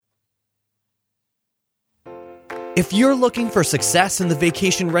If you're looking for success in the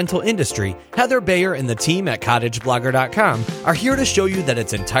vacation rental industry, Heather Bayer and the team at cottageblogger.com are here to show you that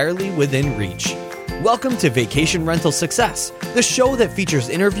it's entirely within reach. Welcome to Vacation Rental Success, the show that features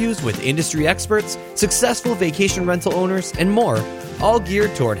interviews with industry experts, successful vacation rental owners, and more, all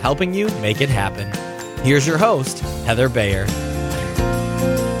geared toward helping you make it happen. Here's your host, Heather Bayer.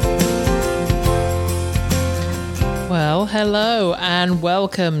 Well, hello and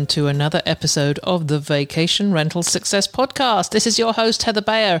welcome to another episode of the Vacation Rental Success Podcast. This is your host, Heather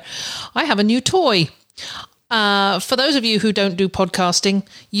Bayer. I have a new toy. For those of you who don't do podcasting,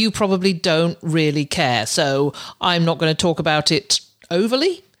 you probably don't really care, so I'm not going to talk about it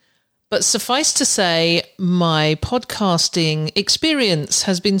overly. But suffice to say, my podcasting experience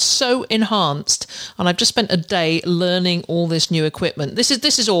has been so enhanced, and I've just spent a day learning all this new equipment. This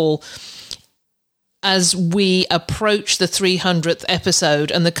is all as we approach the 300th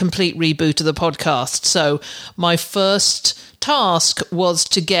episode and the complete reboot of the podcast. So my first task was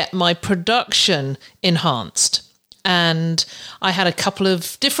to get my production enhanced. And I had a couple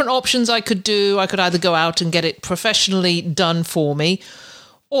of different options I could do. I could either go out and get it professionally done for me,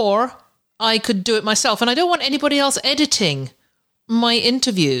 or I could do it myself. And I don't want anybody else editing my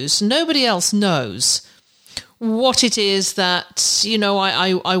interviews. Nobody else knows what it is that,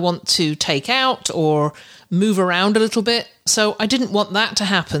 I want to take out or move around a little bit. So I didn't want that to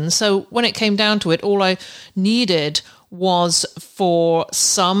happen. So when it came down to it, all I needed was for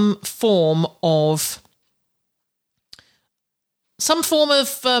some form of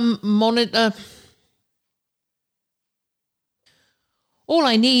monitor. All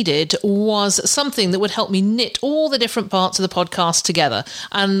I needed was something that would help me knit all the different parts of the podcast together.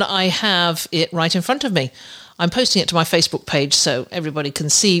 And I have it right in front of me. I'm posting it to my Facebook page so everybody can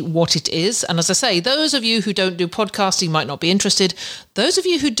see what it is. And as I say, those of you who don't do podcasting might not be interested. Those of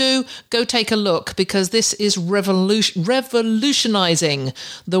you who do, go take a look, because this is revolutionizing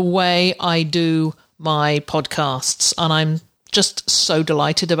the way I do my podcasts. And I'm just so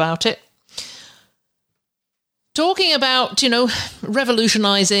delighted about it. Talking about,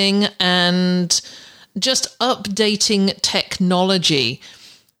 revolutionizing and just updating technology,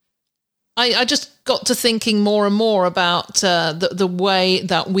 I just got to thinking more and more about the way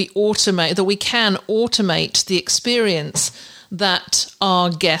that we can automate the experience that our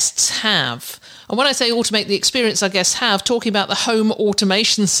guests have. And when I say automate the experience our guests have, talking about the home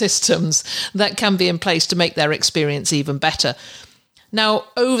automation systems that can be in place to make their experience even better. Now,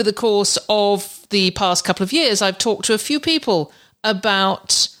 over the course of the past couple of years, I've talked to a few people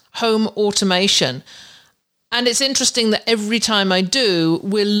about home automation. And it's interesting that every time I do,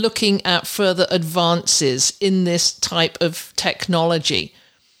 we're looking at further advances in this type of technology.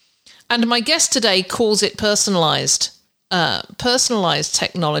 And my guest today calls it personalized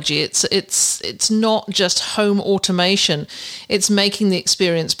technology. It's not just home automation. It's making the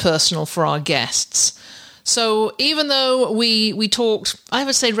experience personal for our guests. So even though we talked, I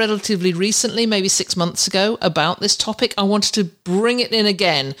would say relatively recently, maybe 6 months ago, about this topic, I wanted to bring it in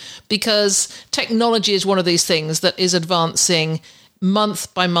again, because technology is one of these things that is advancing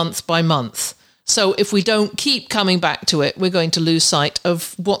month by month by month. So if we don't keep coming back to it, we're going to lose sight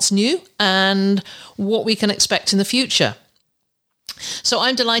of what's new and what we can expect in the future. So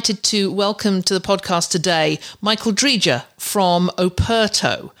I'm delighted to welcome to the podcast today Michael Dreger from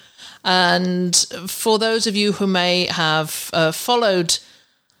Operto. And for those of you who may have followed,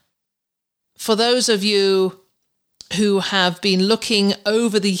 for those of you who have been looking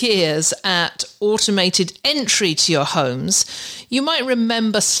over the years at automated entry to your homes, you might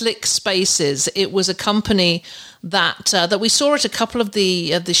remember Slick Spaces. It was a company that we saw at a couple of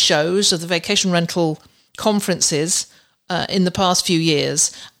the shows of the vacation rental conferences in the past few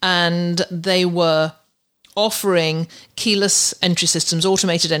years, and they were offering keyless entry systems,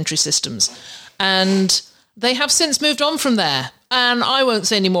 automated entry systems. And they have since moved on from there. And I won't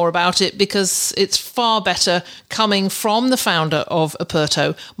say any more about it because it's far better coming from the founder of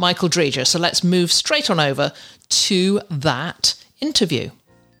Operto, Michael Dreger. So let's move straight on over to that interview.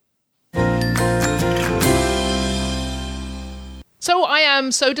 So I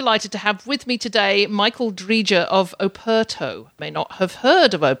am so delighted to have with me today Michael Dreger of Operto. You may not have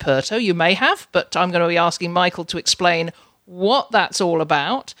heard of Operto, you may have, but I'm going to be asking Michael to explain what that's all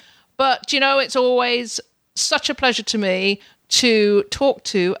about. But, it's always such a pleasure to me to talk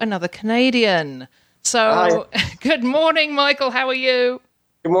to another Canadian. So, hi. Good morning, Michael. How are you?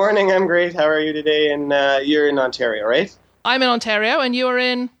 Good morning. I'm great. How are you today? And you're in Ontario, right? I'm in Ontario, and you are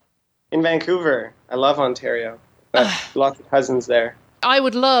in? In Vancouver. I love Ontario. Lots of cousins there. I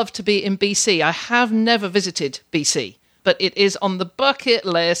would love to be in BC. I have never visited BC, but it is on the bucket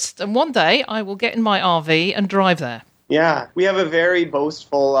list. And one day I will get in my RV and drive there. Yeah, we have a very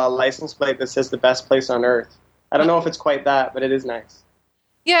boastful license plate that says the best place on earth. I don't know if it's quite that, but it is nice.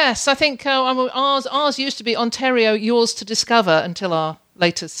 Yes, I think ours used to be Ontario, yours to discover, until our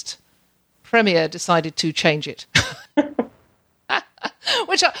latest premier decided to change it.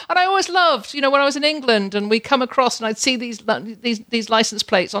 I always loved, when I was in England and we come across and I'd see these license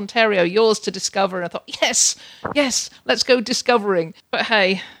plates, Ontario, yours to discover, and I thought, yes, let's go discovering. But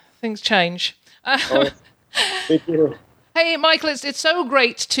hey, things change. Thank you. Hey, Michael, it's so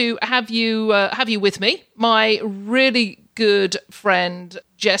great to have you with me. My really good friend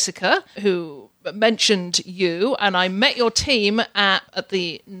Jessica, who mentioned you, and I met your team at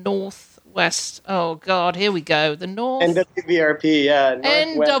the Northwest. Oh God, here we go. The North NWVRP, yeah.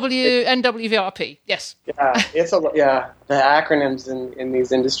 NWVRP, yes. Yeah, the acronyms in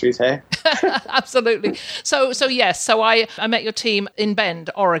these industries, hey. Absolutely. So I met your team in Bend,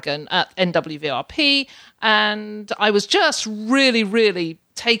 Oregon, at NWVRP, and I was just really, really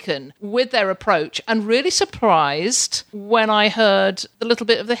taken with their approach and really surprised when I heard a little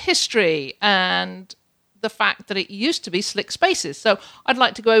bit of the history and the fact that it used to be Slick Spaces. So I'd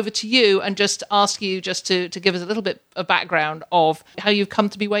like to go over to you and just ask you just to give us a little bit of background of how you've come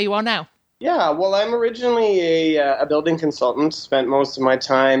to be where you are now. Yeah, well, I'm originally a building consultant, spent most of my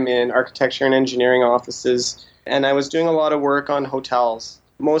time in architecture and engineering offices, and I was doing a lot of work on hotels,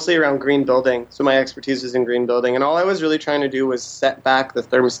 mostly around green building. So my expertise is in green building, and all I was really trying to do was set back the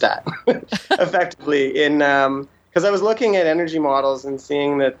thermostat effectively because I was looking at energy models and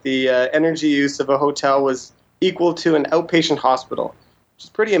seeing that the energy use of a hotel was equal to an outpatient hospital, which is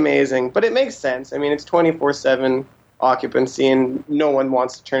pretty amazing, but it makes sense. I mean, it's 24/7 occupancy, and no one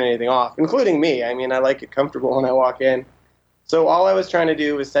wants to turn anything off, including me. I mean, I like it comfortable when I walk in. So all I was trying to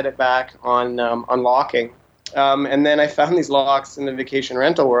do was set it back on locking. And then I found these locks in the vacation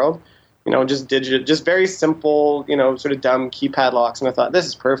rental world, just very simple, sort of dumb keypad locks. And I thought, this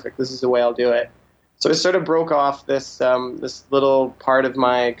is perfect. This is the way I'll do it. So I sort of broke off this little part of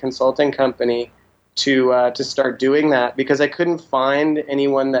my consulting company to start doing that because I couldn't find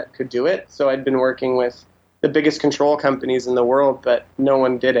anyone that could do it. So I'd been working with the biggest control companies in the world, but no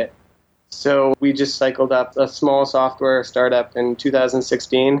one did it. So we just cycled up a small software startup in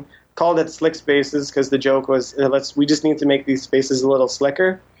 2016, called it Slick Spaces because the joke was, we just need to make these spaces a little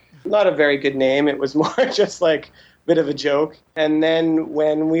slicker. Not a very good name. It was more just like a bit of a joke. And then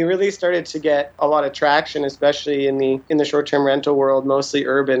when we really started to get a lot of traction, especially in the short-term rental world, mostly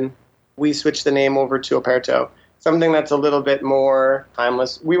urban, we switched the name over to Aperto. Something that's a little bit more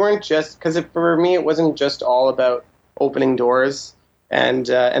timeless. We weren't just, because for me, it wasn't just all about opening doors and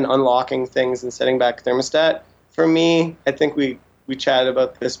unlocking things and setting back thermostat. For me, I think we chatted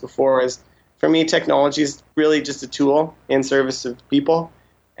about this before, for me, technology is really just a tool in service of people.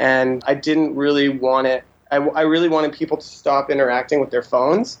 And I didn't really want it. I really wanted people to stop interacting with their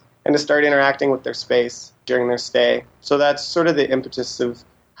phones and to start interacting with their space during their stay. So that's sort of the impetus of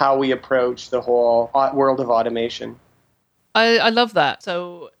how we approach the whole world of automation. I love that.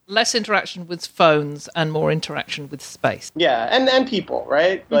 So less interaction with phones and more interaction with space. Yeah, and people,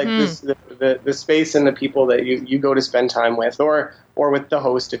 right? Like the space and the people that you go to spend time with, or with the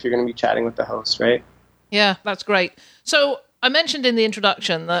host if you're going to be chatting with the host, right? Yeah, that's great. So I mentioned in the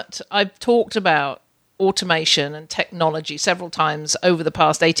introduction that I've talked about automation and technology several times over the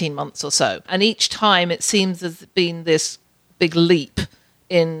past 18 months or so. And each time it seems there's been this big leap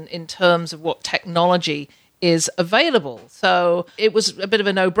in terms of what technology is available. So it was a bit of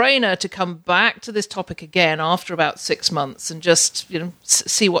a no-brainer to come back to this topic again after about 6 months and just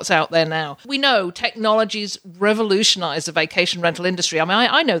see what's out there now. We know technology's revolutionized the vacation rental industry. I mean,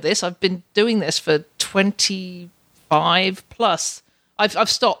 I know this. I've been doing this for 25 plus. I've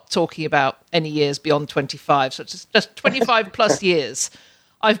stopped talking about any years beyond 25, so it's just 25 plus years.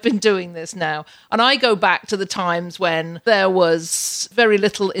 I've been doing this now. And I go back to the times when there was very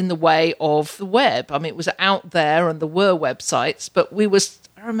little in the way of the web. I mean, it was out there and there were websites, but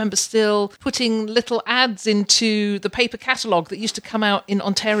I remember still putting little ads into the paper catalogue that used to come out in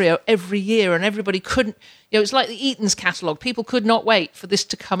Ontario every year, and everybody couldn't, it's like the Eaton's catalogue. People could not wait for this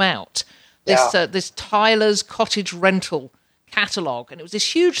to come out. This Tyler's Cottage Rental catalogue. And it was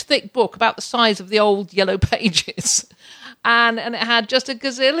this huge, thick book about the size of the old Yellow Pages. And it had just a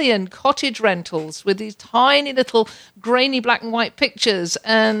gazillion cottage rentals with these tiny little grainy black and white pictures.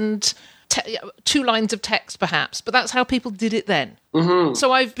 And 2 lines of text perhaps, but that's how people did it then. Mm-hmm.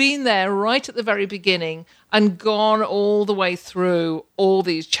 So I've been there right at the very beginning and gone all the way through all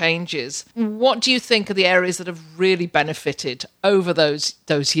these changes. What do you think are the areas that have really benefited over those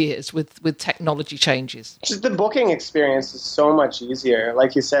years with technology changes? Just the booking experience is so much easier.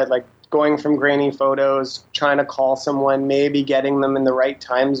 Like you said, like going from grainy photos, trying to call someone, maybe getting them in the right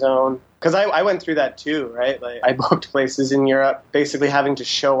time zone. Because I went through that too, right? Like I booked places in Europe basically having to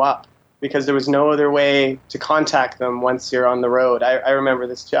show up because there was no other way to contact them once you're on the road. I remember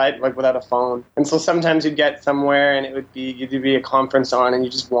this too, like without a phone. And so sometimes you'd get somewhere and you'd be a conference on and you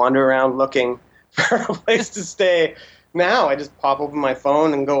just wander around looking for a place to stay. Now I just pop open my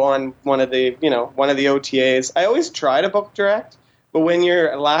phone and go on one of the OTAs. I always try to book direct, but when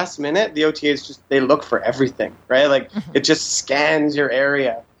you're last minute, the OTAs they look for everything, right? Like it just scans your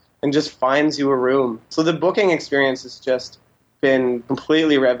area and just finds you a room. So the booking experience has just been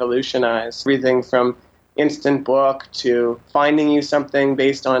completely revolutionized. Everything from instant book to finding you something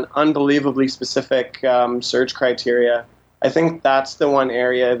based on unbelievably specific search criteria. I think that's the one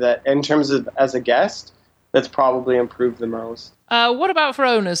area that, in terms of as a guest, that's probably improved the most. What about for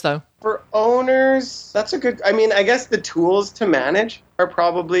owners, though? For owners, that's a good... I mean, I guess the tools to manage are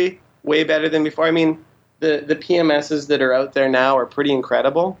probably way better than before. I mean, the PMSs that are out there now are pretty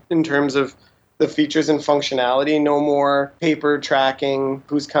incredible in terms of the features and functionality. No more paper tracking,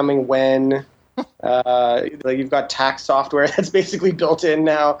 who's coming when. Like you've got tax software that's basically built in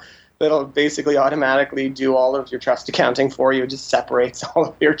now that'll basically automatically do all of your trust accounting for you. It just separates all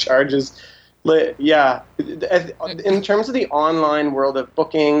of your charges. Yeah, in terms of the online world of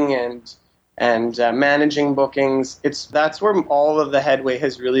booking and managing bookings, that's where all of the headway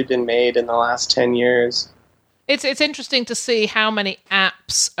has really been made in the last 10 years. It's interesting to see how many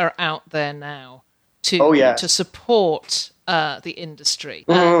apps are out there now to support the industry.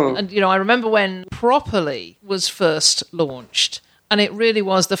 Mm-hmm. And I remember when Properly was first launched, and it really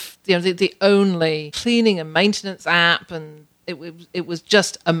was the only cleaning and maintenance app, and it was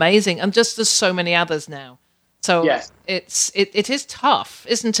just amazing. And just there's so many others now. So yes. it is tough,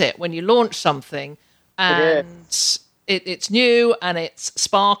 isn't it, when you launch something and it's new and it's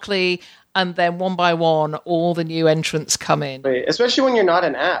sparkly, and then one by one, all the new entrants come in. Right. Especially when you're not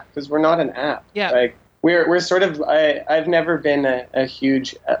an app, because we're not an app. Yeah. Like we're sort of. I've never been a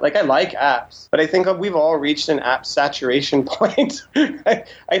huge I like apps, but I think we've all reached an app saturation point.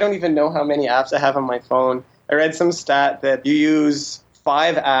 I don't even know how many apps I have on my phone. I read some stat that you use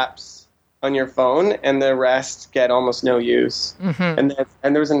 5 apps on your phone, and the rest get almost no use. Mm-hmm.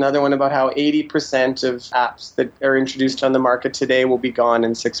 And there was another one about how 80% of apps that are introduced on the market today will be gone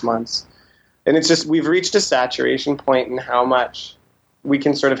in 6 months. And it's just, we've reached a saturation point in how much we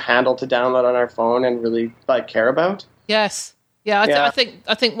can sort of handle to download on our phone and really care about. Yes. Yeah,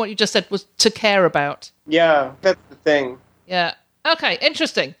 I think what you just said was to care about. Yeah, that's the thing. Yeah. Okay,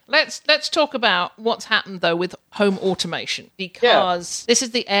 interesting. Let's talk about what's happened, though, with home automation, because this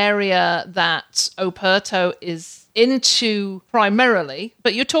is the area that Operto is into primarily,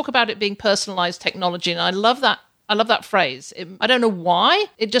 but you talk about it being personalized technology, and I love that phrase. I don't know why.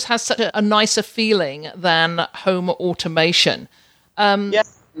 It just has such a nicer feeling than home automation.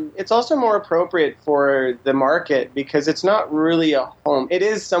 It's also more appropriate for the market because it's not really a home. It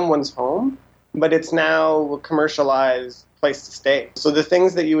is someone's home, but it's now a commercialized place to stay. So the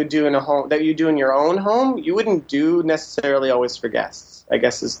things that you would do in a home, that you do in your own home, you wouldn't do necessarily always for guests, I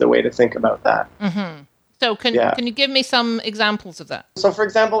guess is the way to think about that. Mm-hmm. So can you give me some examples of that? So, for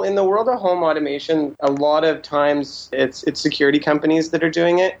example, in the world of home automation, a lot of times it's security companies that are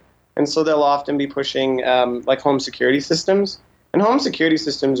doing it. And so they'll often be pushing home security systems. And home security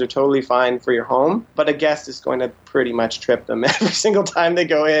systems are totally fine for your home, but a guest is going to pretty much trip them every single time they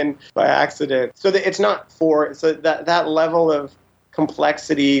go in by accident. So it's not so that level of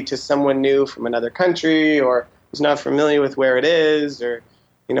complexity to someone new from another country or who's not familiar with where it is or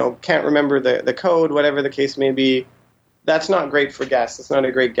can't remember the code, whatever the case may be, that's not great for guests. It's not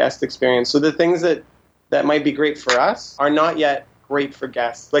a great guest experience. So the things that might be great for us are not yet great for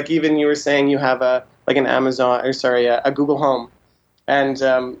guests. Like even you were saying you have a Google Home. And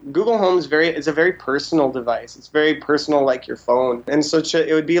Google Home is a very personal device. It's very personal like your phone. And so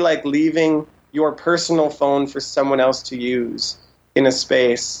it would be like leaving your personal phone for someone else to use in a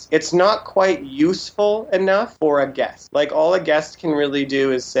space. It's not quite useful enough for a guest. Like all a guest can really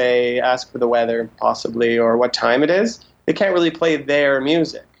do is say, ask for the weather possibly or what time it is. They can't really play their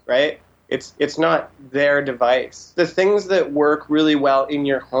music, right? It's not their device. The things that work really well in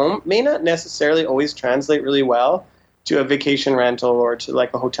your home may not necessarily always translate really well to a vacation rental or to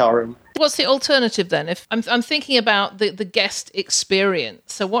like a hotel room. What's the alternative then? If I'm thinking about the guest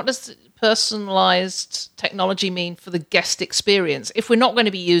experience, so what does personalized technology mean for the guest experience if we're not going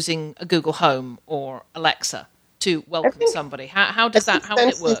to be using a Google Home or Alexa to welcome somebody? How would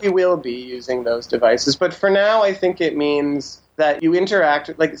it work? We will be using those devices, but for now, I think it means that you interact,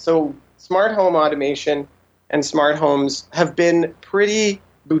 so smart home automation and smart homes have been pretty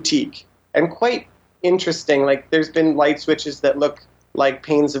boutique and quite interesting. Like, there's been light switches that look like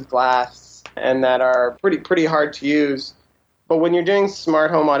panes of glass and that are pretty hard to use. But when you're doing smart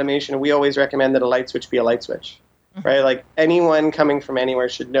home automation, we always recommend that a light switch be a light switch, right? Like, anyone coming from anywhere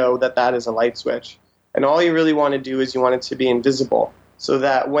should know that that is a light switch. And all you really want to do is you want it to be invisible, so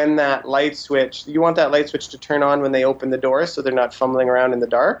that when that light switch, you want that light switch to turn on when they open the door so they're not fumbling around in the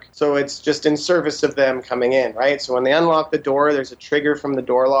dark. So it's just in service of them coming in, right? So when they unlock the door, there's a trigger from the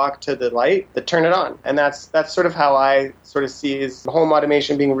door lock to the light that turn it on. And that's sort of how I sort of see is home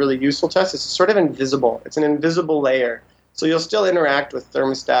automation being really useful to us. It's sort of invisible. It's an invisible layer. So you'll still interact with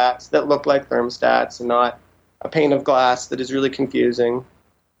thermostats that look like thermostats and not a pane of glass that is really confusing,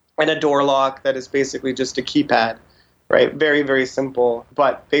 and a door lock that is basically just a keypad, right? Very, very simple,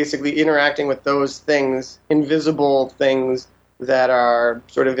 but basically interacting with those things, invisible things that are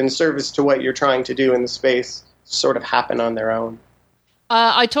sort of in service to what you're trying to do in the space, sort of happen on their own.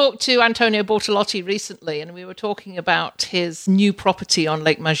 I talked to Antonio Bortolotti recently, and we were talking about his new property on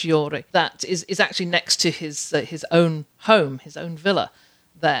Lake Maggiore that is actually next to his own home, his own villa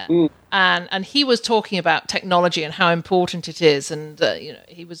there. And he was talking about technology and how important it is. And,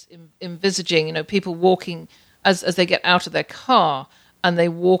 he was envisaging, people walking as they get out of their car and they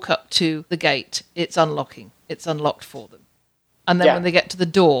walk up to the gate, it's unlocking. It's unlocked for them. And then when they get to the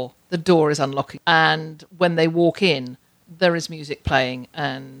door is unlocking. And when they walk in, there is music playing,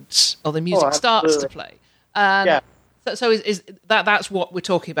 and the music starts to play. So is that's what we're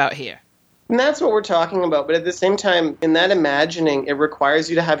talking about here. And that's what we're talking about. But at the same time, in that imagining, it requires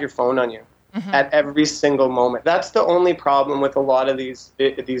you to have your phone on you at every single moment. That's the only problem with a lot of these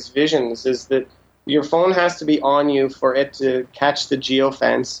visions, is that your phone has to be on you for it to catch the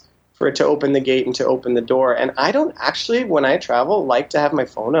geofence, for it to open the gate and to open the door. And I don't actually, when I travel, like to have my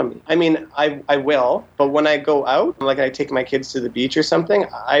phone on me. I mean, I will, but when I go out, like I take my kids to the beach or something,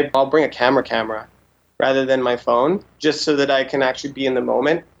 I'll bring a camera rather than my phone, just so that I can actually be in the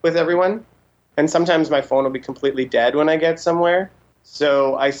moment with everyone. And sometimes my phone will be completely dead when I get somewhere.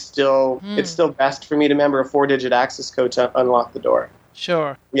 So it's still best for me to remember a 4-digit access code to unlock the door.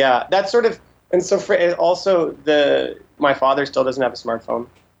 Sure. Yeah, that's sort of, and so my father still doesn't have a smartphone.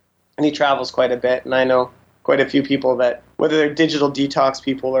 And he travels quite a bit, and I know quite a few people that, whether they're digital detox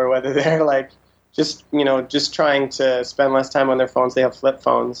people or whether they're like just trying to spend less time on their phones, they have flip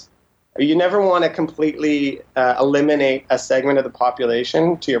phones. You never want to completely eliminate a segment of the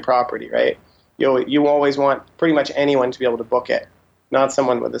population to your property, right? You always want pretty much anyone to be able to book it, not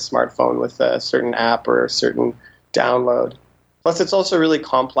someone with a smartphone with a certain app or a certain download. Plus, it's also really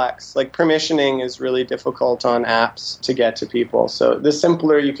complex. Like, permissioning is really difficult on apps to get to people. So the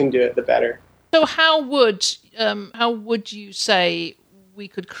simpler you can do it, the better. So how would you say we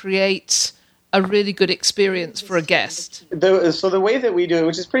could create a really good experience for a guest? So the way that we do it,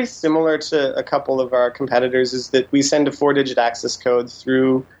 which is pretty similar to a couple of our competitors, is that we send a 4-digit access code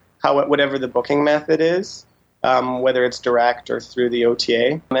through whatever the booking method is. Whether it's direct or through the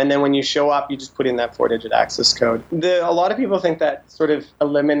OTA. And then when you show up, you just put in that 4-digit access code. A lot of people think that sort of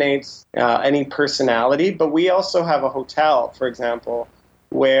eliminates any personality, but we also have a hotel, for example,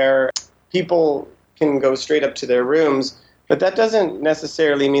 where people can go straight up to their rooms, but that doesn't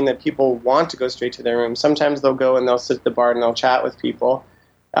necessarily mean that people want to go straight to their rooms. Sometimes they'll go and they'll sit at the bar and they'll chat with people,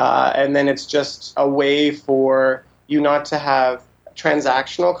 and then it's just a way for you not to have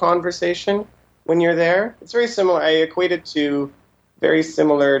transactional conversation when you're there. It's very similar. I equate it to very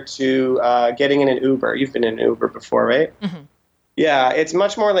similar to getting in an Uber. You've been in an Uber before, right? Mm-hmm. Yeah, it's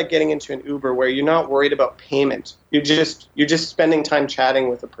much more like getting into an Uber where you're not worried about payment. You're just spending time chatting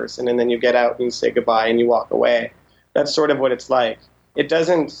with a person, and then you get out and you say goodbye and you walk away. That's sort of what it's like. It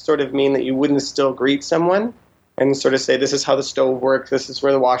doesn't sort of mean that you wouldn't still greet someone and sort of say, this is how the stove works, this is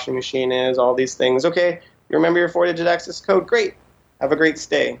where the washing machine is, all these things. Okay, you remember your 4-digit access code? Great. Have a great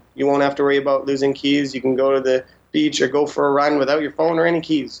stay. You won't have to worry about losing keys. You can go to the beach or go for a run without your phone or any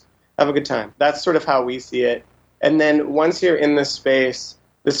keys. Have a good time. That's sort of how we see it. And then once you're in the space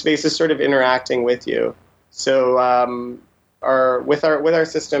is sort of interacting with you. So with our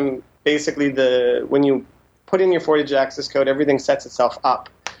system, basically when you put in your 4-digit access code, everything sets itself up.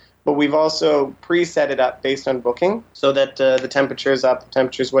 But we've also preset it up based on booking so that the temperature is up, the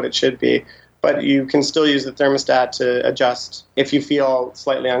temperature is what it should be. But you can still use the thermostat to adjust if you feel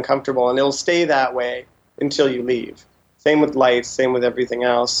slightly uncomfortable, and it'll stay that way until you leave. Same with lights, same with everything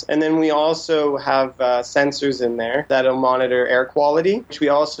else. And then we also have sensors in there that'll monitor air quality, which we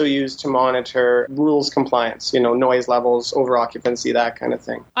also use to monitor rules compliance, noise levels, over-occupancy, that kind of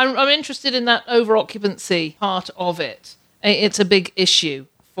thing. I'm interested in that over-occupancy part of it. It's a big issue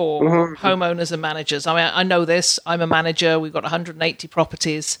for homeowners and managers. I mean, I know this. I'm a manager. We've got 180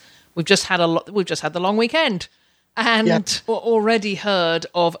 properties. We've just had the long weekend. And already heard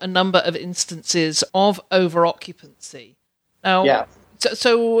of a number of instances of over-occupancy. Now,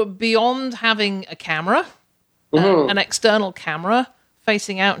 so beyond having a camera, an external camera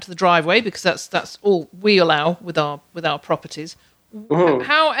facing out into the driveway, because that's all we allow with our properties,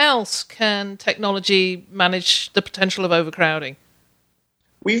 how else can technology manage the potential of overcrowding?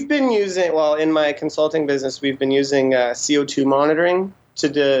 We've been using, in my consulting business, we've been using CO2 monitoring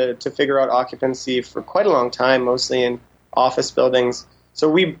to figure out occupancy for quite a long time, mostly in office buildings.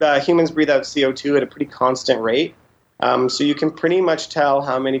 So humans breathe out CO2 at a pretty constant rate. So you can pretty much tell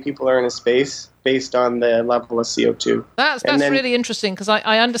how many people are in a space based on the level of CO2. That's really interesting, because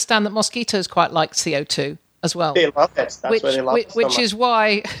I understand that mosquitoes quite like CO2 as well. They love it. That's why they love it so much. Which is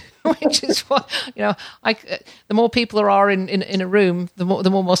why, the more people there are in a room, the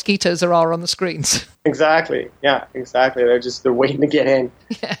more mosquitoes there are on the screens. Exactly. Yeah, exactly. They're waiting to get in.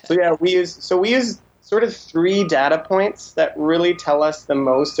 Yeah. So we use sort of 3 data points that really tell us the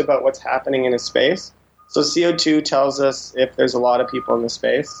most about what's happening in a space. So CO2 tells us if there's a lot of people in the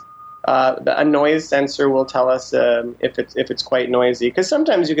space. A noise sensor will tell us if it's quite noisy, because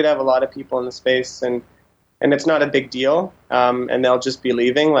sometimes you could have a lot of people in the space and it's not a big deal, and they'll just be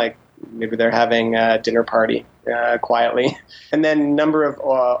leaving, like maybe they're having a dinner party quietly. And then number of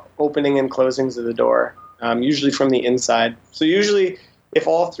opening and closings of the door, usually from the inside. So usually if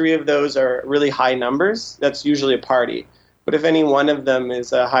all 3 of those are really high numbers, that's usually a party. But if any one of them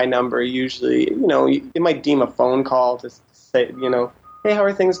is a high number, usually, it might deem a phone call to say, hey, how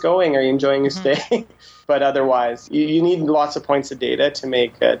are things going? Are you enjoying your stay? But otherwise, you need lots of points of data to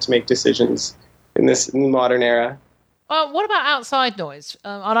make decisions in this modern era. What about outside noise?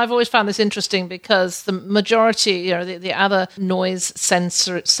 And I've always found this interesting, because the majority, the other noise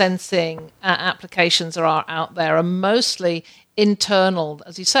sensing applications that are out there are mostly internal,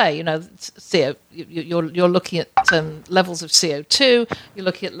 as you say. You're looking at levels of CO2. You're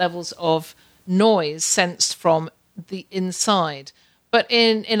looking at levels of noise sensed from the inside. But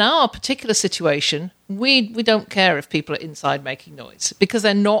in our particular situation, we don't care if people are inside making noise, because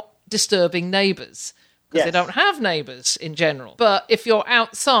they're not disturbing neighbours, because they don't have neighbours in general. But if you're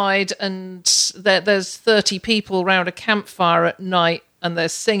outside and there's 30 people around a campfire at night and they're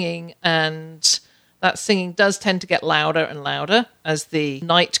singing, and that singing does tend to get louder and louder as the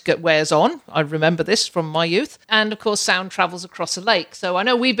night wears on. I remember this from my youth. And, of course, sound travels across a lake. So I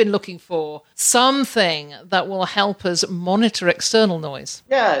know we've been looking for something that will help us monitor external noise.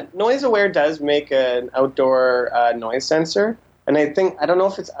 Yeah, Noise Aware does make an outdoor noise sensor. And I don't know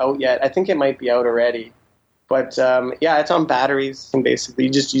if it's out yet. I think it might be out already. But, it's on batteries. And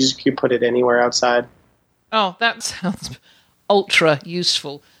basically, you put it anywhere outside. Oh, that sounds ultra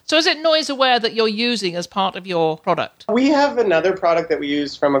useful. So is it Noise Aware that you're using as part of your product? We have another product that we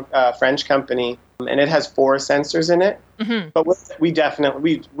use from a French company, and it has 4 sensors in it. Mm-hmm. But we're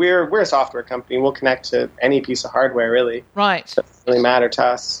a software company. We'll connect to any piece of hardware, really. Right. It doesn't really matter to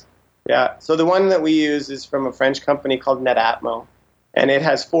us. Yeah. So the one that we use is from a French company called Netatmo, and it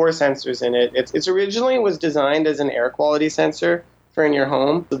has 4 sensors in it. It's originally was designed as an air quality sensor for in your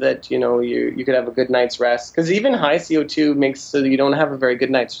home, so that you could have a good night's rest, because even high CO2 makes so that you don't have a very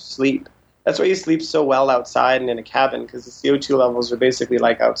good night's sleep. That's why you sleep so well outside and in a cabin, because the CO2 levels are basically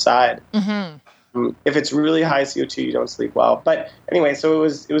like outside. Mm-hmm. If it's really high CO2, you don't sleep well. But anyway, so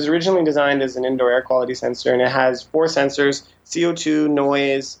it was originally designed as an indoor air quality sensor, and it has 4 sensors: CO2,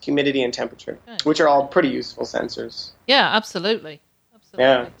 noise, humidity, and temperature, which are all pretty useful sensors. Yeah, absolutely.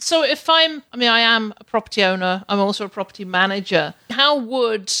 Yeah. So I am a property owner. I'm also a property manager. How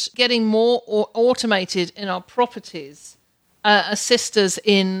would getting more automated in our properties assist us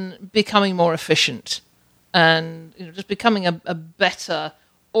in becoming more efficient and just becoming a better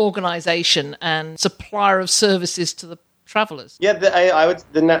organization and supplier of services to the travelers? Yeah,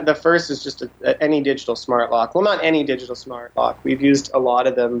 the first is just any digital smart lock. Well, not any digital smart lock. We've used a lot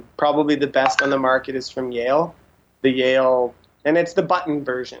of them. Probably the best on the market is from Yale. The Yale. And it's the button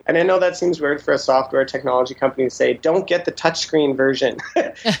version. And I know that seems weird for a software technology company to say, don't get the touchscreen version.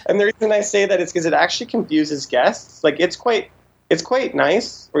 And the reason I say that is because it actually confuses guests. Like, it's quite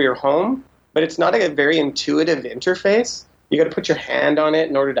nice for your home, but it's not a very intuitive interface. You got to put your hand on it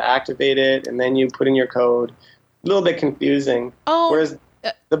in order to activate it, and then you put in your code. A little bit confusing. Oh, whereas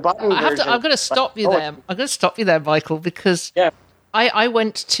The button version. I'm going to stop you there. I'm going to stop you there, Michael, because I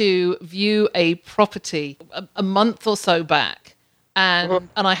went to view a property a month or so back, and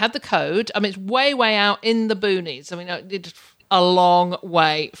I had the code. I mean, it's way out in the boonies. I mean, it's a long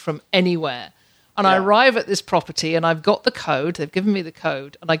way from anywhere. And I arrive at this property, and I've got the code. They've given me the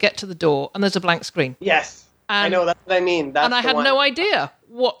code, and I get to the door, and there's a blank screen. Yes, I know. That's what I mean. And I had no idea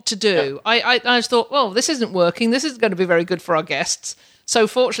what to do. Yeah. I just thought, well, this isn't working. This isn't going to be very good for our guests. So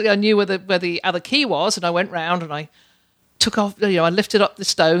fortunately, I knew where the other key was, and I went round and I took off. I lifted up the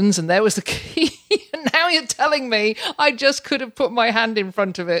stones, and there was the key. And now you're telling me I just could have put my hand in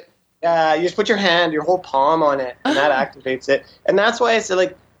front of it. Yeah, you just put your whole palm on it, and that activates it. And that's why I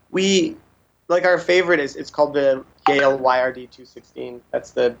said, our favorite it's called the Gale YRD216.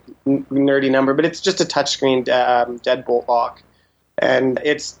 That's the nerdy number, but it's just a touchscreen deadbolt lock, and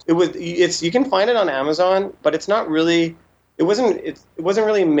you can find it on Amazon, but it's not really. It wasn't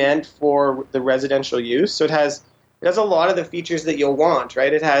really meant for the residential use. So it has a lot of the features that you'll want,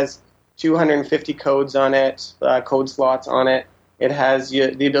 right? It has 250 codes on it, code slots on it. It has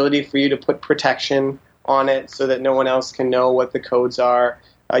the ability for you to put protection on it so that no one else can know what the codes are.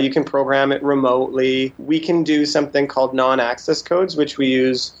 You can program it remotely. We can do something called non-access codes, which we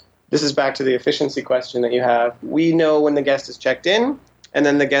use. This is back to the efficiency question that you have. We know when the guest is checked in, and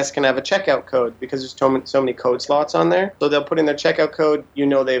then the guest can have a checkout code because there's so many code slots on there. So they'll put in their checkout code,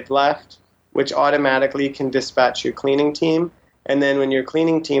 they've left, which automatically can dispatch your cleaning team. And then when your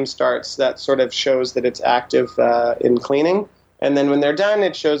cleaning team starts, that sort of shows that it's active in cleaning. And then when they're done,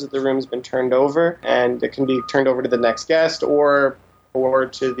 it shows that the room's been turned over, and it can be turned over to the next guest or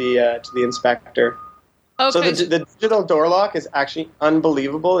to the inspector. Okay. So the digital door lock is actually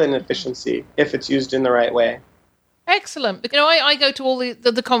unbelievable in efficiency if it's used in the right way. Excellent. I go to all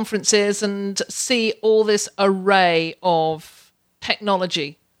the conferences and see all this array of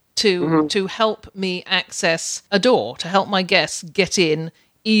technology to help me access a door, to help my guests get in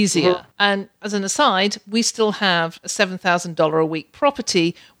easier. And as an aside, we still have a $7,000 a week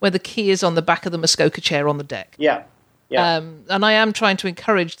property where the key is on the back of the Muskoka chair on the deck. Yeah. Yeah. And I am trying to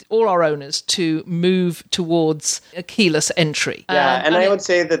encourage all our owners to move towards a keyless entry. Yeah, and I would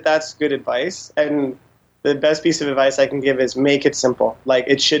say that that's good advice. And the best piece of advice I can give is make it simple. Like,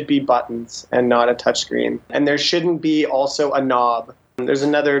 it should be buttons and not a touchscreen. And there shouldn't be also a knob. There's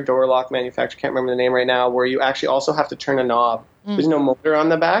another door lock manufacturer, can't remember the name right now, where you actually also have to turn a knob. There's no motor on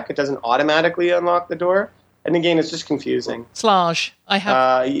the back. It doesn't automatically unlock the door. And again, it's just confusing. Schlage. I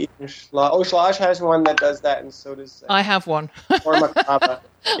have. Schlage has one that does that, and so does. I have one. Or Macaba.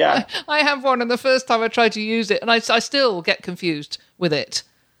 Yeah. I have one, and the first time I tried to use it, and I still get confused with it.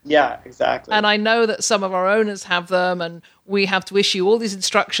 Yeah, exactly. And I know that some of our owners have them, and we have to issue all these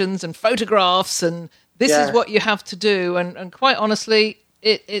instructions and photographs, and this is what you have to do. And quite honestly,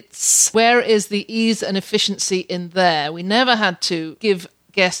 it's where is the ease and efficiency in there? We never had to give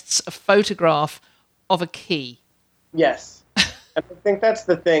guests a photograph of a key. Yes. And I think that's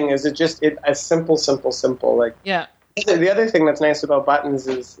the thing, is a simple. Like, yeah. The other thing that's nice about buttons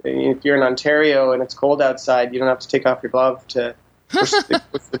is if you're in Ontario and it's cold outside, you don't have to take off your glove to push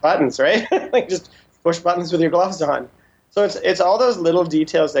the buttons, right? Like, just push buttons with your gloves on. So it's all those little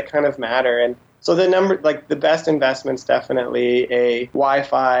details that kind of matter. And so the best investment's definitely a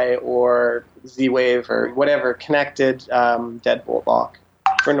Wi-Fi or Z-Wave or whatever connected deadbolt lock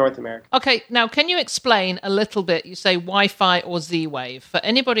for North America. Okay, now can you explain a little bit? You say Wi-Fi or Z-Wave. For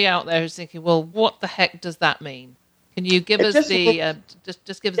anybody out there who's thinking, well, what the heck does that mean? Can you give us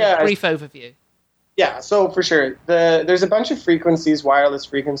just give us a brief overview? Yeah, so for sure. There's a bunch of frequencies, wireless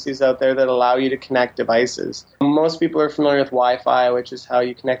frequencies out there that allow you to connect devices. Most people are familiar with Wi-Fi, which is how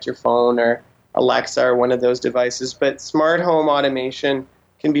you connect your phone, or Alexa or one of those devices. But smart home automation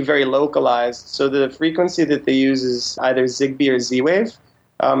can be very localized. So the frequency that they use is either Zigbee or Z-Wave.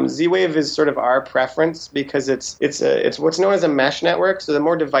 Z-Wave is sort of our preference because it's what's known as a mesh network. So the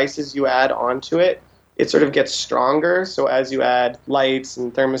more devices you add onto it, it sort of gets stronger. So as you add lights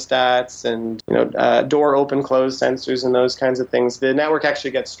and thermostats and door open close sensors and those kinds of things, the network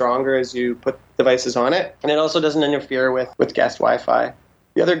actually gets stronger as you put devices on it, and it also doesn't interfere with guest Wi-Fi.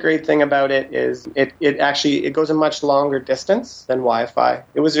 The other great thing about it is it goes a much longer distance than Wi-Fi.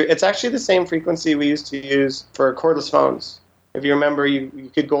 It's actually the same frequency we used to use for cordless phones. If you remember, you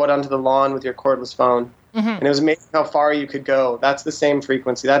could go out onto the lawn with your cordless phone, and it was amazing how far you could go. That's the same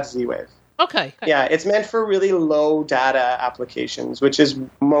frequency. That's Z-Wave. Okay. Yeah, it's meant for really low data applications, which is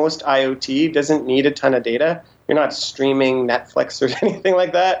most IoT doesn't need a ton of data. You're not streaming Netflix or anything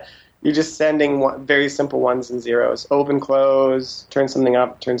like that. You're just sending very simple ones and zeros. Open, close, turn something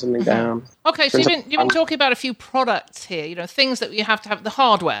up, turn something down. Okay, so you've been talking about a few products here, things that you have to have, the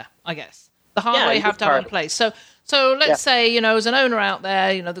hardware, I guess. The hardware you have to have in place. So let's say, as an owner out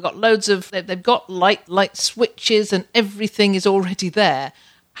there, they've got loads of, they've got light switches and everything is already there.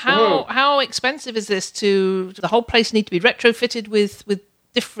 How expensive is this to the whole place need to be retrofitted with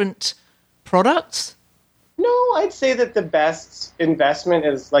different products? No, I'd say that the best investment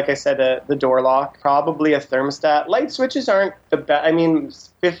is, like I said, the door lock, probably a thermostat. Light switches aren't the best. I mean,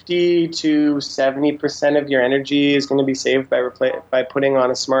 50 to 70% of your energy is going to be saved by putting on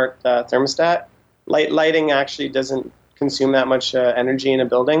a smart thermostat. Lighting actually doesn't consume that much energy in a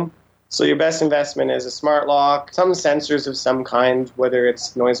building. So your best investment is a smart lock, some sensors of some kind, whether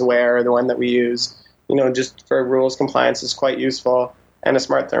it's noise aware or the one that we use, just for rules compliance is quite useful, and a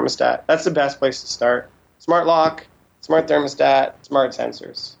smart thermostat. That's the best place to start. Smart lock, smart thermostat, smart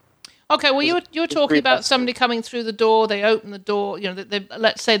sensors. Okay, well, you were talking about somebody coming through the door. They open the door.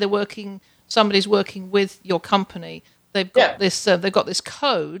 Let's say somebody's working with your company. They've got this. They've got this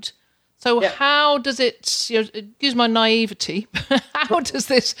code. So how does it? Excuse my naivety. How does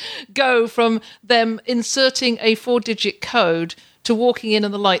this go from them inserting a 4-digit code to walking in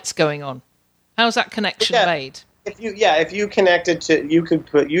and the lights going on? How's that connection made? If you connected to, you could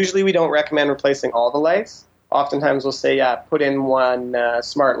put, usually we don't recommend replacing all the lights. Oftentimes we'll say, put in one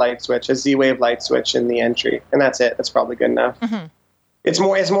smart light switch, a Z-Wave light switch in the entry, and that's it. That's probably good enough. Mm-hmm. It's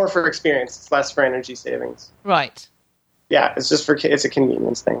more for experience. It's less for energy savings. Right. Yeah, it's a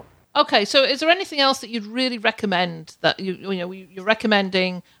convenience thing. Okay, so is there anything else that you'd really recommend that you're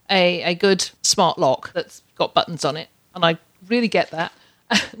recommending a good smart lock that's got buttons on it? And I really get that.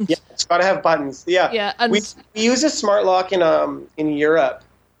 It's got to have buttons. Yeah. And we use a smart lock in Europe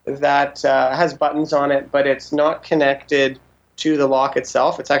that has buttons on it, but it's not connected to the lock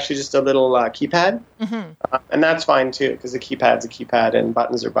itself. It's actually just a little keypad, and that's fine too, because a keypad's a keypad and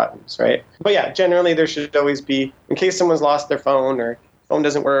buttons are buttons, right? But generally there should always be, in case someone's lost their phone or phone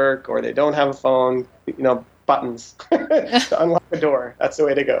doesn't work or they don't have a phone, buttons to unlock the door. That's the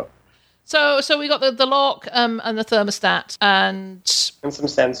way to go. So we got the lock and the thermostat and some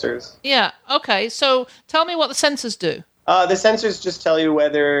sensors. Yeah. Okay. So tell me what the sensors do. The sensors just tell you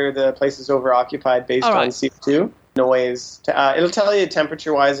whether the place is overoccupied based on CO2, noise. It'll tell you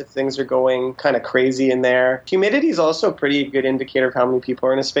temperature-wise if things are going kind of crazy in there. Humidity is also a pretty good indicator of how many people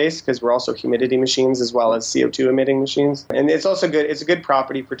are in a space, because we're also humidity machines as well as CO2 emitting machines. And it's also good. It's a good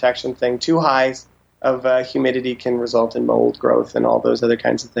property protection thing. Too high of humidity can result in mold growth and all those other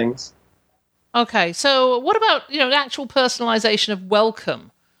kinds of things. Okay, so what about the actual personalization of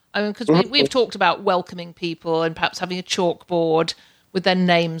welcome? I mean, because we've talked about welcoming people and perhaps having a chalkboard with their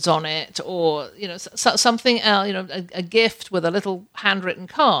names on it, or something else, a gift with a little handwritten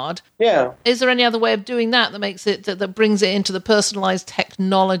card. Yeah. Is there any other way of doing that makes it that brings it into the personalized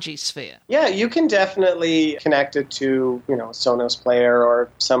technology sphere? Yeah, you can definitely connect it to a Sonos player or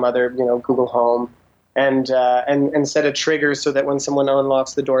some other Google Home. And set a trigger so that when someone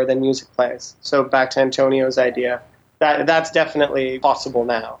unlocks the door, then music plays. So back to Antonio's idea, that's definitely possible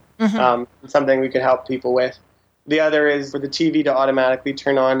now. Mm-hmm. Something we could help people with. The other is for the TV to automatically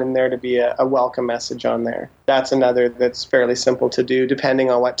turn on and there to be a welcome message on there. That's another that's fairly simple to do,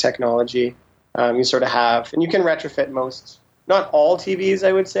 depending on what technology you sort of have. And you can retrofit not all TVs,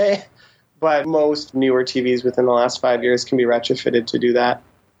 I would say, but most newer TVs within the last 5 years can be retrofitted to do that.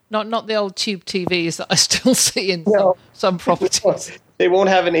 Not the old tube TVs that I still see in some properties. They won't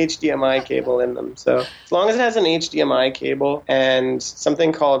have an HDMI cable in them. So as long as it has an HDMI cable and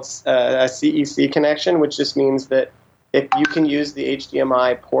something called a CEC connection, which just means that if you can use the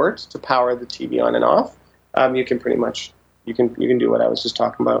HDMI port to power the TV on and off, you can pretty much you can do what I was just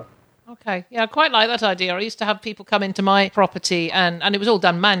talking about. Okay. Yeah, I quite like that idea. I used to have people come into my property and it was all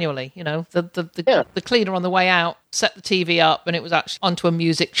done manually. The cleaner on the way out set the TV up and it was actually onto a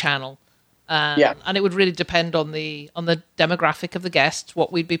music channel. And it would really depend on the demographic of the guests,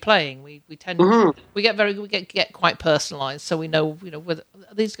 what we'd be playing. We tend we get quite personalized, so we know whether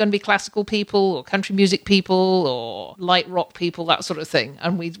are these going to be classical people or country music people or light rock people, that sort of thing.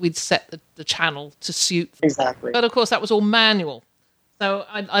 And we'd set the channel to suit them. Exactly. But of course that was all manual. So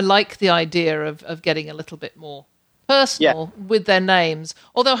I like the idea of getting a little bit more personal with their names.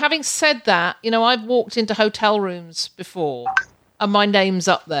 Although having said that, I've walked into hotel rooms before and my name's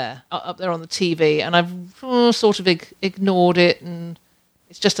up there on the TV, and I've sort of ignored it, and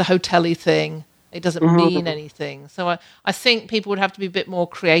it's just a hotel-y thing. It doesn't mean anything. So I think people would have to be a bit more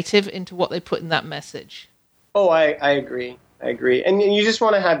creative into what they put in that message. Oh, I agree. And you just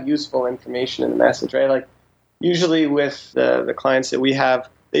want to have useful information in the message, right? Like, usually with the clients that we have,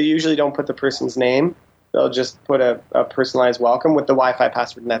 they usually don't put the person's name. They'll just put a personalized welcome with the Wi-Fi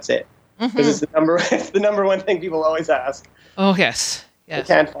password, and that's it. Because it's the number one thing people always ask. Oh, yes. They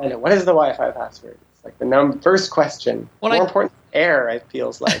can't find it. What is the Wi-Fi password? It's like the first question. Well, more important than air, it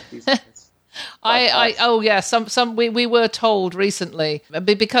feels like these days. We were told recently,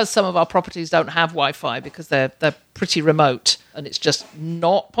 because some of our properties don't have Wi-Fi because they're pretty remote and it's just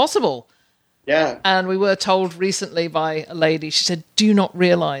not possible. Yeah. And we were told recently by a lady, she said, do you not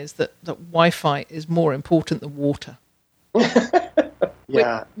realize that Wi-Fi is more important than water?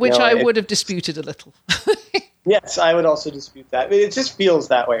 Yeah. Which I would have disputed a little. Yes, I would also dispute that. I mean, it just feels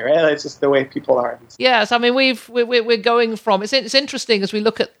that way, right? It's just the way people are. Yes, I mean, we're going from... It's interesting as we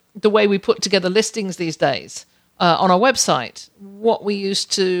look at the way we put together listings these days on our website. What we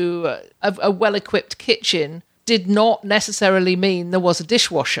used to... a well-equipped kitchen did not necessarily mean there was a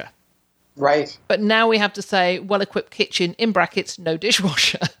dishwasher. Right. But now we have to say well-equipped kitchen, in brackets, no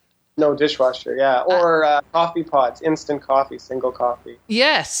dishwasher. No dishwasher, yeah. Or coffee pods, instant coffee, single coffee.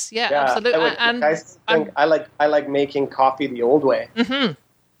 Yes, absolutely. I like making coffee the old way. Mm-hmm.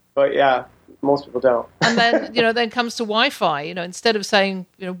 But yeah, most people don't. And then, then comes to Wi-Fi. Instead of saying,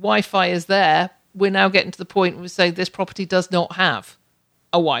 Wi-Fi is there, we're now getting to the point where we say this property does not have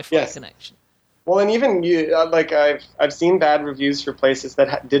a Wi-Fi connection. Well, and even I've seen bad reviews for places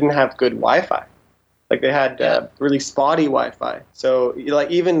that didn't have good Wi-Fi. Like they had really spotty Wi-Fi. So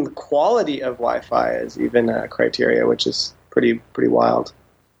even the quality of Wi-Fi is even a criteria, which is pretty wild.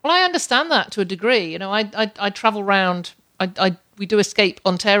 Well, I understand that to a degree. I travel around. We do escape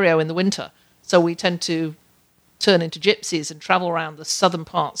Ontario in the winter, so we tend to turn into gypsies and travel around the southern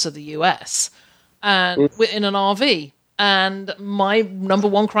parts of the US, and we're in an RV. And my number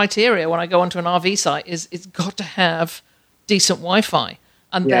one criteria when I go onto an RV site is it's got to have decent Wi-Fi,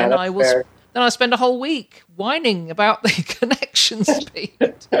 and then I will. Fair. Then I spend a whole week whining about the connection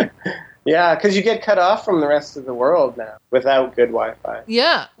speed. Yeah, because you get cut off from the rest of the world now without good Wi-Fi.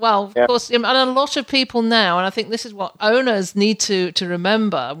 Yeah, well, of course, and a lot of people now, and I think this is what owners need to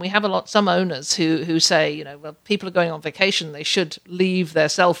remember, and we have some owners who say, well, people are going on vacation, they should leave their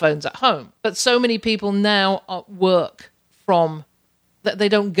cell phones at home. But so many people now work from... that they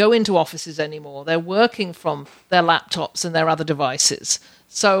don't go into offices anymore. They're working from their laptops and their other devices.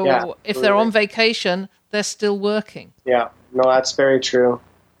 So if they're on vacation, they're still working. Yeah, no, that's very true.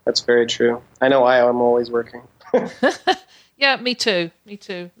 That's very true. I know I am always working. Yeah, me too. I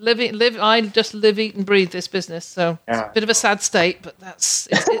just live, eat, and breathe this business. So it's a bit of a sad state, but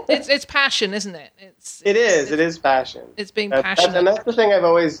it's passion, isn't it? It is passion. It's being passionate. And that's the thing I've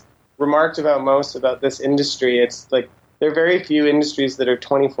always remarked about most about this industry. It's like, there are very few industries that are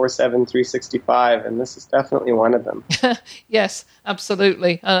 24/7, 365, and this is definitely one of them. Yes,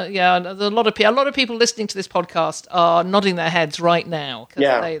 absolutely. A lot of people listening to this podcast are nodding their heads right now because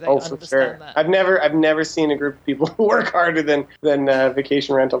they understand that. I've never seen a group of people who work harder than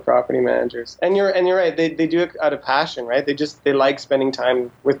vacation rental property managers. And you're right. They do it out of passion, right? They like spending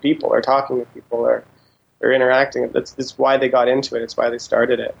time with people or talking with people or interacting. That's why they got into it. It's why they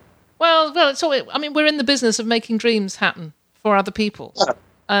started it. Well, we're in the business of making dreams happen for other people.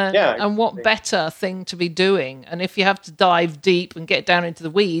 And what better thing to be doing? And if you have to dive deep and get down into the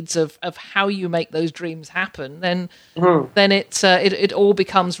weeds of how you make those dreams happen, then it all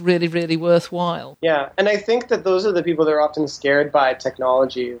becomes really, really worthwhile. Yeah, and I think that those are the people that are often scared by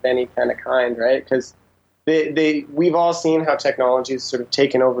technology of any kind, right? Because we've all seen how technology has sort of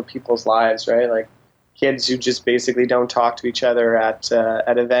taken over people's lives, right? Like, kids who just basically don't talk to each other at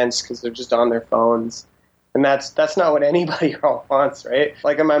events because they're just on their phones, and that's not what anybody wants, right?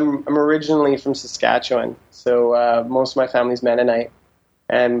 Like I'm originally from Saskatchewan, so most of my family's Mennonite,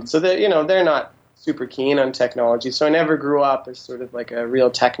 and so they're not super keen on technology. So I never grew up as sort of like a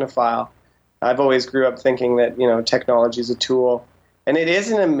real technophile. I've always grew up thinking that technology is a tool, and it is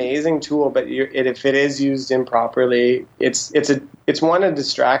an amazing tool, but if it is used improperly, it's a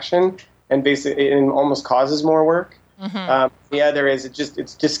distraction. And basically, it almost causes more work. Mm-hmm. The other is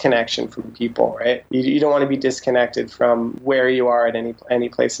it's disconnection from people, right? You don't want to be disconnected from where you are at any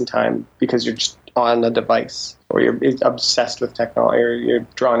place in time because you're just on a device or you're obsessed with technology or you're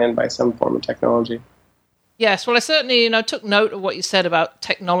drawn in by some form of technology. Yes, well, I certainly took note of what you said about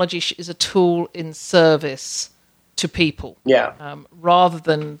technology is a tool in service to people, rather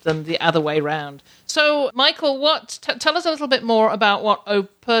than the other way around. So, Michael, tell us a little bit more about what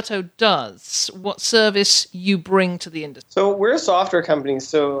Operto does, what service you bring to the industry. So we're a software company,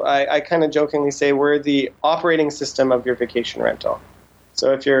 so I kind of jokingly say we're the operating system of your vacation rental.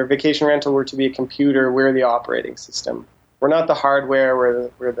 So if your vacation rental were to be a computer, we're the operating system. We're not the hardware,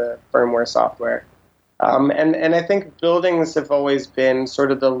 we're the firmware software. And I think buildings have always been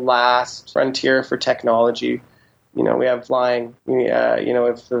sort of the last frontier for technology. We have flying, we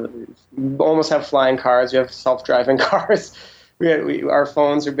almost have flying cars, we have self-driving cars. Our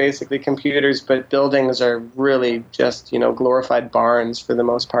phones are basically computers, but buildings are really just, glorified barns for the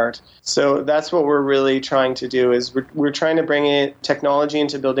most part. So that's what we're really trying to do, is we're trying to bring technology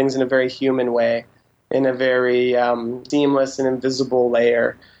into buildings in a very human way, in a very seamless and invisible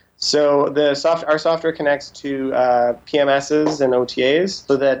layer. So our software connects to PMSs and OTAs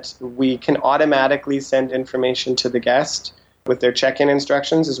so that we can automatically send information to the guest with their check-in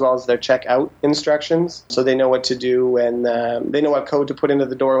instructions as well as their check-out instructions. So they know what to do when they know what code to put into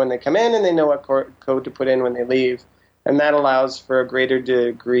the door when they come in, and they know what code to put in when they leave. And that allows for a greater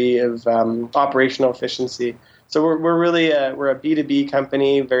degree of operational efficiency. So we're really we're a B2B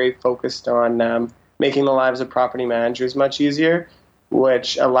company, very focused on making the lives of property managers much easier,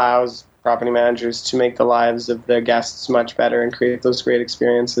 which allows property managers to make the lives of their guests much better and create those great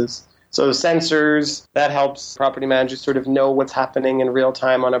experiences. So sensors, that helps property managers sort of know what's happening in real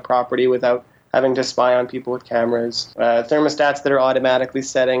time on a property without having to spy on people with cameras. Thermostats that are automatically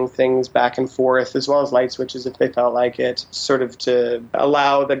setting things back and forth, as well as light switches if they felt like it, sort of to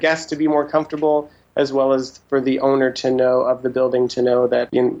allow the guests to be more comfortable, as well as for the owner to know, of the building to know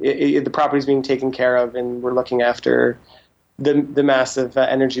that the property is being taken care of and we're looking after the massive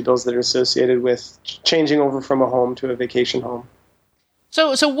energy bills that are associated with changing over from a home to a vacation home.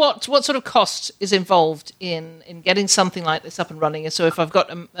 So what sort of cost is involved in getting something like this up and running? And so if I've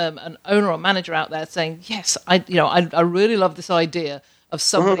got an owner or manager out there saying, yes, I really love this idea of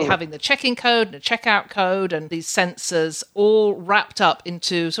somebody having the check-in code and a check-out code and these sensors all wrapped up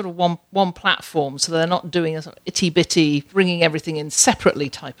into sort of one platform, so they're not doing a sort of itty-bitty, bringing everything in separately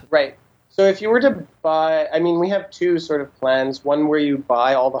type of... Right. So if you were to buy, we have two sort of plans, one where you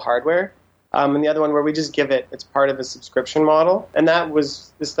buy all the hardware, and the other one where we just give it's part of a subscription model. And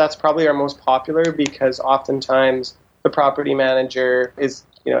that's probably our most popular, because oftentimes the property manager is,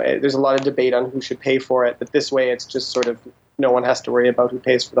 there's a lot of debate on who should pay for it, but this way it's just sort of, no one has to worry about who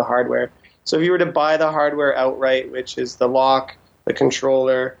pays for the hardware. So if you were to buy the hardware outright, which is the lock, the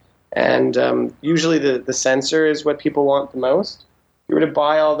controller, and usually the sensor is what people want the most. If you were to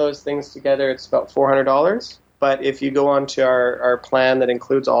buy all those things together, it's about $400. But if you go on to our plan that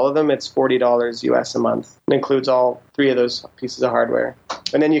includes all of them, it's $40 US a month. It includes all three of those pieces of hardware.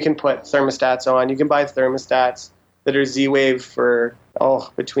 And then you can put thermostats on. You can buy thermostats that are Z-Wave for,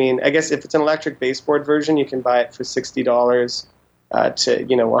 between, I guess if it's an electric baseboard version, you can buy it for $60 to,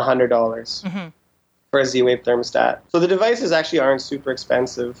 $100 for a Z-Wave thermostat. So the devices actually aren't super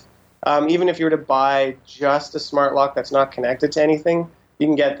expensive. Even if you were to buy just a smart lock that's not connected to anything, you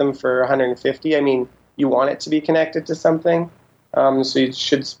can get them for $150. You want it to be connected to something, so you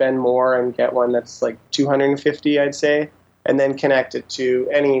should spend more and get one that's like $250, I'd say, and then connect it to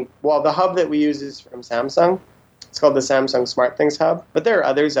the hub that we use is from Samsung. It's called the Samsung SmartThings Hub, but there are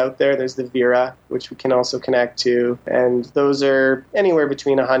others out there. There's the Vera, which we can also connect to, and those are anywhere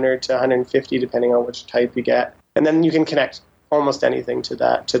between $100 to $150, depending on which type you get. And then you can connect almost anything to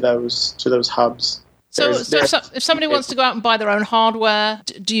those hubs. So if somebody wants to go out and buy their own hardware,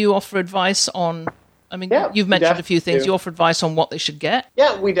 do you offer advice on... you've mentioned a few things. You offer advice on what they should get?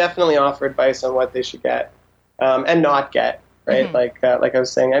 Yeah, we definitely offer advice on what they should get and not get, right? Like I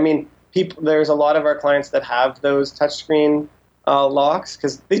was saying. There's a lot of our clients that have those touchscreen locks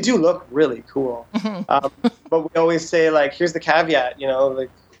because they do look really cool. But we always say, here's the caveat,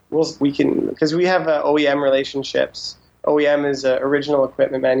 we can, because we have OEM relationships. OEM is an original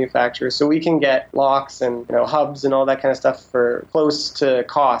equipment manufacturer, so we can get locks and hubs and all that kind of stuff for close to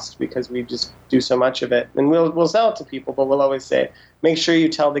cost because we just do so much of it. And we'll sell it to people, but we'll always say, make sure you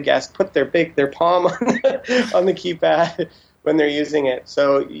tell the guest, put their palm on the keypad when they're using it.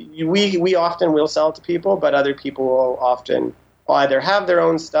 So we often will sell it to people, but other people will often either have their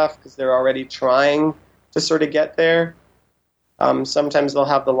own stuff because they're already trying to sort of get there. Sometimes they'll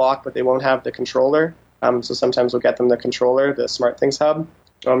have the lock, but they won't have the controller. So sometimes we'll get them the controller, the SmartThings Hub.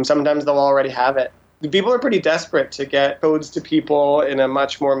 Sometimes they'll already have it. People are pretty desperate to get codes to people in a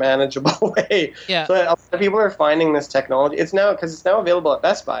much more manageable way. Yeah. So a lot of people are finding this technology. It's now available at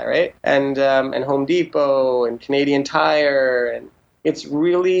Best Buy, right? And Home Depot and Canadian Tire, and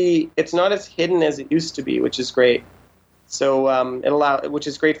it's not as hidden as it used to be, which is great. So which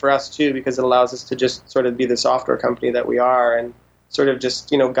is great for us too, because it allows us to just sort of be the software company that we are and sort of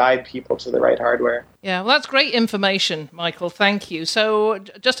just, guide people to the right hardware. Yeah, well, that's great information, Michael. Thank you. So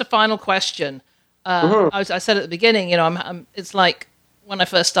just a final question. I said at the beginning, it's like when I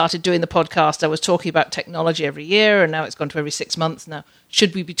first started doing the podcast, I was talking about technology every year, and now it's gone to every 6 months. Now,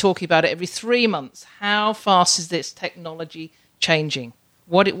 should we be talking about it every 3 months? How fast is this technology changing?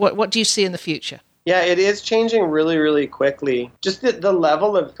 What do you see in the future? Yeah, it is changing really, really quickly. Just the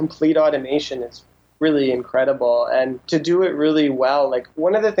level of complete automation is really incredible. And to do it really well, like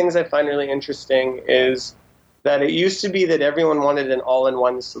one of the things I find really interesting is that it used to be that everyone wanted an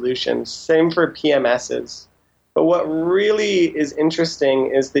all-in-one solution. Same for PMSs. But what really is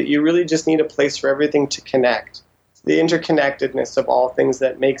interesting is that you really just need a place for everything to connect. It's the interconnectedness of all things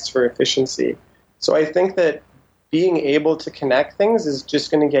that makes for efficiency. So I think that being able to connect things is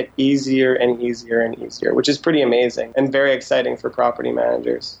just going to get easier and easier and easier, which is pretty amazing and very exciting for property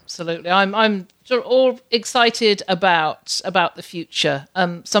managers. Absolutely. I'm sort of all excited about the future.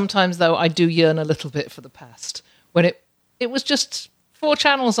 Sometimes, though, I do yearn a little bit for the past, when it was just 4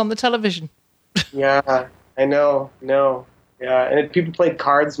 channels on the television. Yeah, I know. No. Yeah, and people played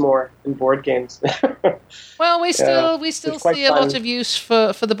cards more in board games. Well, we still see a lot of use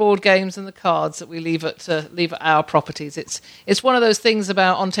for the board games and the cards that we leave at our properties. It's one of those things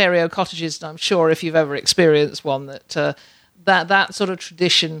about Ontario cottages, and I'm sure if you've ever experienced one, that sort of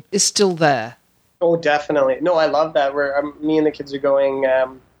tradition is still there. Oh, definitely. No, I love that. Me and the kids are going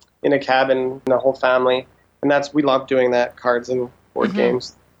in a cabin, the whole family, and we love doing that, cards and board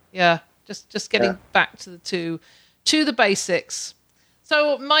games. Yeah, just getting back to the basics.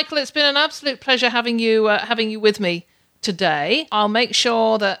 So, Michael, it's been an absolute pleasure having you with me today. I'll make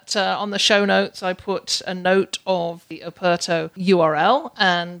sure that on the show notes I put a note of the Operto URL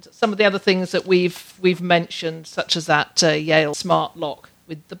and some of the other things that we've mentioned, such as that Yale smart lock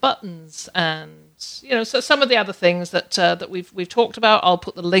with the buttons, and so some of the other things that we've talked about. I'll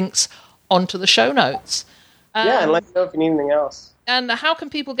put the links onto the show notes. And let me know if you need anything else. And how can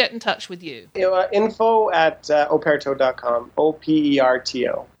people get in touch with you? Info@operto.com.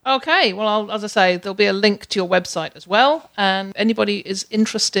 OPERTO. Okay, well, as I say, there'll be a link to your website as well. And anybody is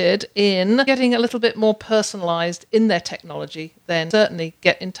interested in getting a little bit more personalised in their technology, then certainly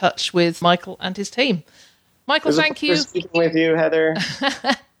get in touch with Michael and his team. Michael, thank you. It was a pleasure speaking with you, Heather.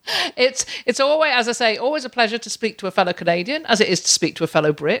 It's always, as I say, always a pleasure to speak to a fellow Canadian, as it is to speak to a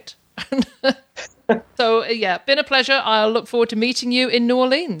fellow Brit. So, yeah, been a pleasure. I'll look forward to meeting you in New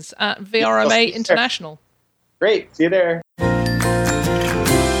Orleans at VRMA International. Great. See you there.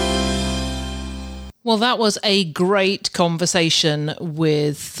 Well, that was a great conversation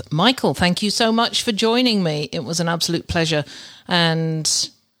with Michael. Thank you so much for joining me. It was an absolute pleasure. And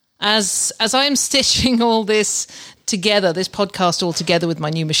as I am stitching all this together, this podcast all together with my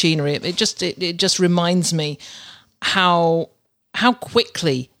new machinery, it just reminds me how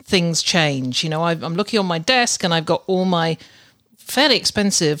quickly things change. I'm looking on my desk and I've got all my fairly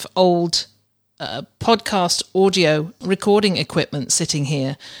expensive old podcast audio recording equipment sitting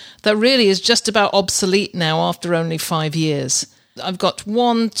here that really is just about obsolete now after only 5 years. I've got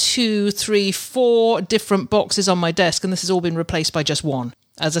 1, 2, 3, 4 different boxes on my desk, and this has all been replaced by just one.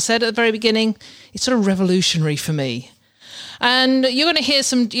 As I said at the very beginning, it's sort of revolutionary for me. And you're going to hear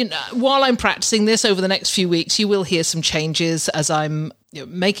some, while I'm practicing this over the next few weeks, you will hear some changes as I'm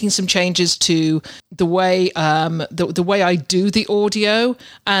making some changes to the way the way I do the audio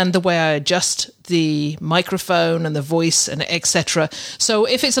and the way I adjust the microphone and the voice and etc. So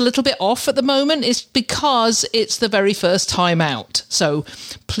if it's a little bit off at the moment, it's because it's the very first time out. So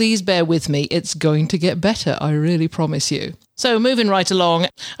please bear with me. It's going to get better. I really promise you. So moving right along,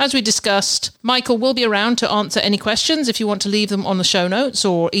 as we discussed, Michael will be around to answer any questions if you want to leave them on the show notes,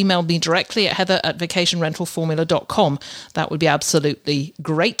 or email me directly at heather@vacationrentalformula.com. That would be absolutely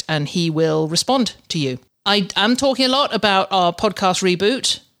great, and he will respond to you. I am talking a lot about our podcast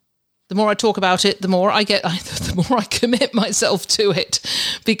reboot. The more I talk about it, the more I commit myself to it,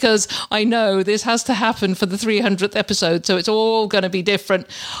 because I know this has to happen for the 300th episode, so it's all going to be different.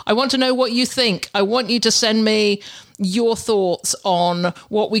 I want to know what you think. I want you to send me your thoughts on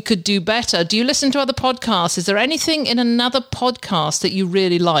what we could do better. Do you listen to other podcasts? Is there anything in another podcast that you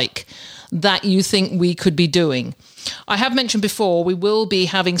really like that you think we could be doing? I have mentioned before, we will be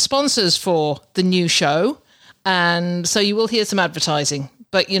having sponsors for the new show, and so you will hear some advertising.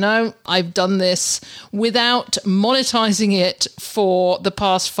 But, I've done this without monetizing it for the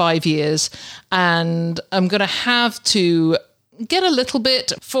past 5 years, and I'm going to have to get a little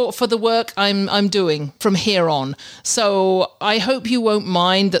bit for the work I'm doing from here on. So I hope you won't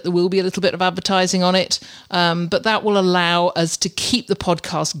mind that there will be a little bit of advertising on it, but that will allow us to keep the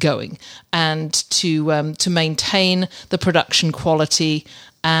podcast going and to maintain the production quality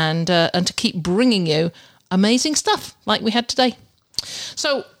and to keep bringing you amazing stuff like we had today.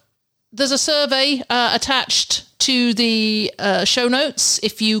 So There's a survey attached to the show notes.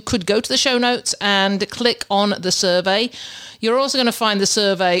 If you could go to the show notes and click on the survey, you're also going to find the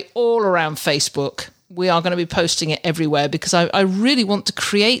survey all around Facebook. We are going to be posting it everywhere because I really want to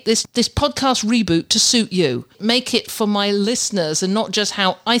create this podcast reboot to suit you. Make it for my listeners and not just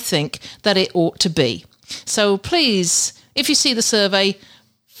how I think that it ought to be. So please, if you see the survey,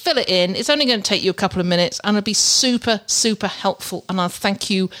 fill it in. It's only going to take you a couple of minutes and it'll be super, super helpful. And I'll thank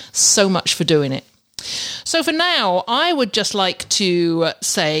you so much for doing it. So for now, I would just like to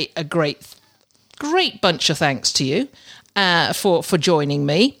say a great bunch of thanks to you for joining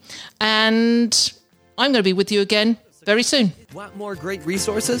me. And I'm going to be with you again very soon. Want more great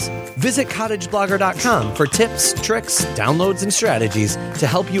resources? Visit cottageblogger.com for tips, tricks, downloads, and strategies to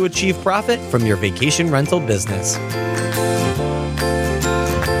help you achieve profit from your vacation rental business.